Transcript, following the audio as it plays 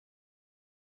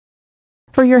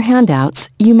For your handouts,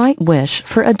 you might wish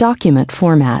for a document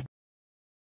format,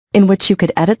 in which you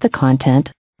could edit the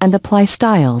content and apply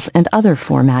styles and other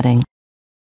formatting.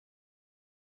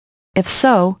 If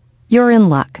so, you're in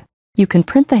luck. You can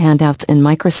print the handouts in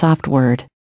Microsoft Word.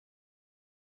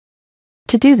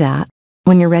 To do that,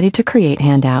 when you're ready to create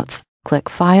handouts, click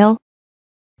File,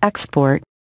 Export,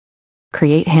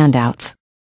 Create Handouts.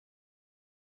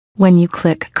 When you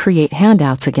click Create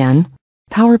Handouts again,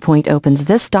 PowerPoint opens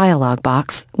this dialog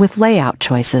box with layout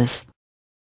choices.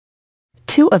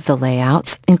 Two of the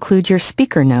layouts include your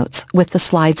speaker notes with the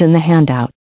slides in the handout.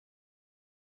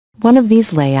 One of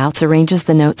these layouts arranges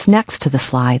the notes next to the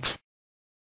slides.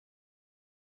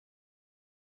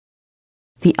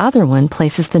 The other one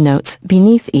places the notes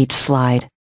beneath each slide.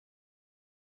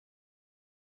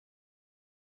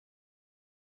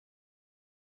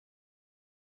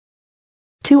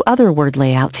 Two other word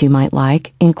layouts you might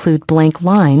like include blank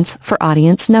lines for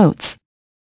audience notes.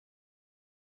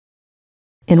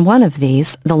 In one of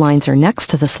these, the lines are next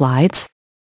to the slides,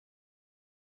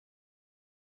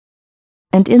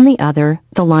 and in the other,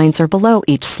 the lines are below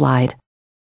each slide.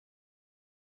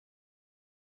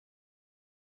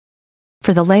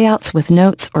 For the layouts with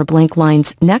notes or blank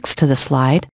lines next to the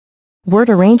slide, Word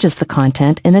arranges the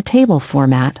content in a table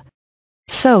format,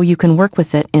 so you can work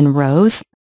with it in rows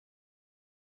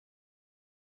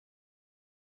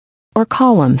or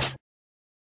columns.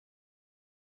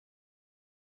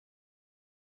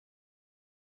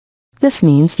 This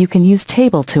means you can use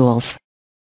table tools.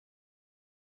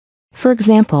 For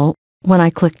example, when I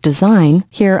click Design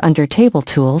here under Table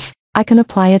Tools, I can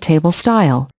apply a table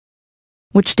style,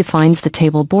 which defines the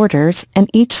table borders and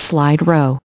each slide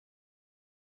row.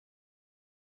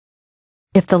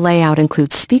 If the layout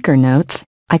includes speaker notes,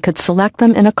 I could select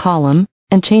them in a column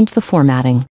and change the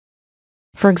formatting.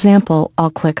 For example, I'll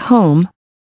click Home,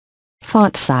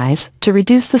 Font Size to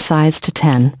reduce the size to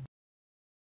 10.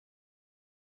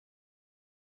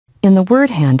 In the Word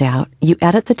handout, you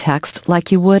edit the text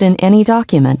like you would in any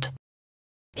document.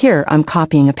 Here, I'm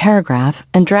copying a paragraph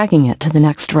and dragging it to the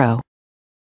next row.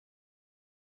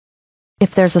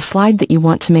 If there's a slide that you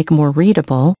want to make more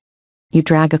readable, you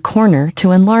drag a corner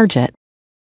to enlarge it.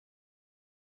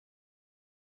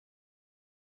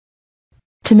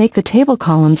 To make the table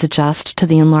columns adjust to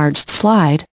the enlarged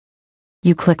slide,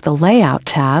 you click the Layout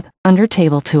tab under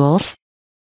Table Tools,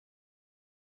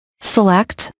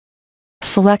 Select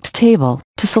Table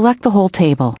to select the whole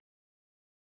table.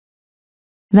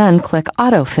 Then click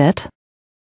Autofit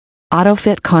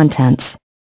Contents.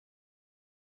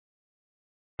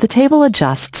 The table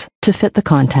adjusts to fit the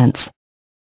contents.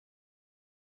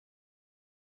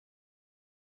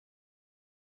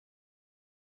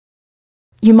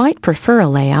 You might prefer a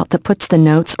layout that puts the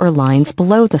notes or lines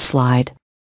below the slide.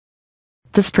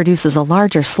 This produces a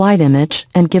larger slide image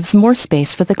and gives more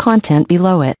space for the content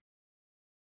below it.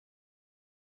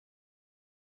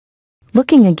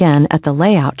 Looking again at the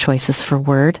layout choices for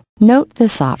Word, note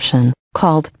this option,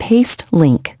 called Paste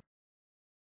Link.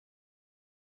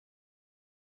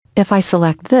 If I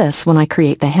select this when I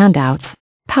create the handouts,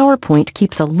 PowerPoint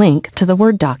keeps a link to the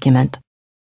Word document.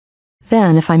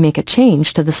 Then, if I make a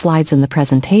change to the slides in the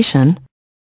presentation,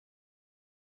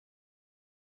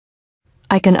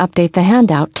 I can update the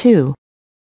handout too.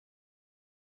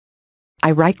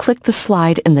 I right-click the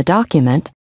slide in the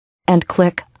document and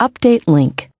click Update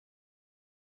Link.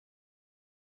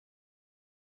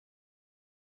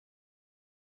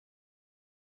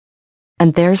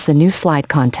 And there's the new slide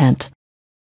content.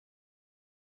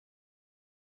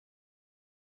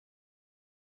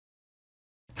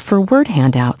 For Word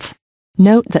handouts,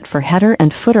 note that for header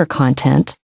and footer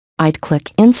content, I'd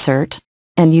click Insert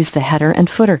and use the header and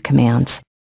footer commands.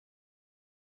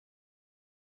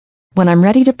 When I'm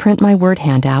ready to print my Word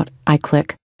handout, I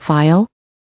click File,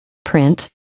 Print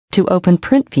to open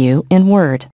Print View in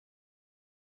Word.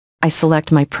 I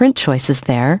select my print choices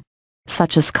there,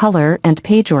 such as color and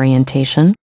page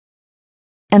orientation,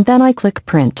 and then I click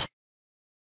Print.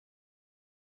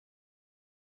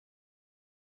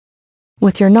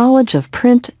 With your knowledge of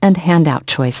print and handout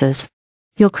choices,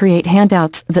 you'll create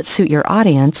handouts that suit your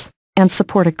audience and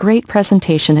support a great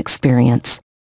presentation experience.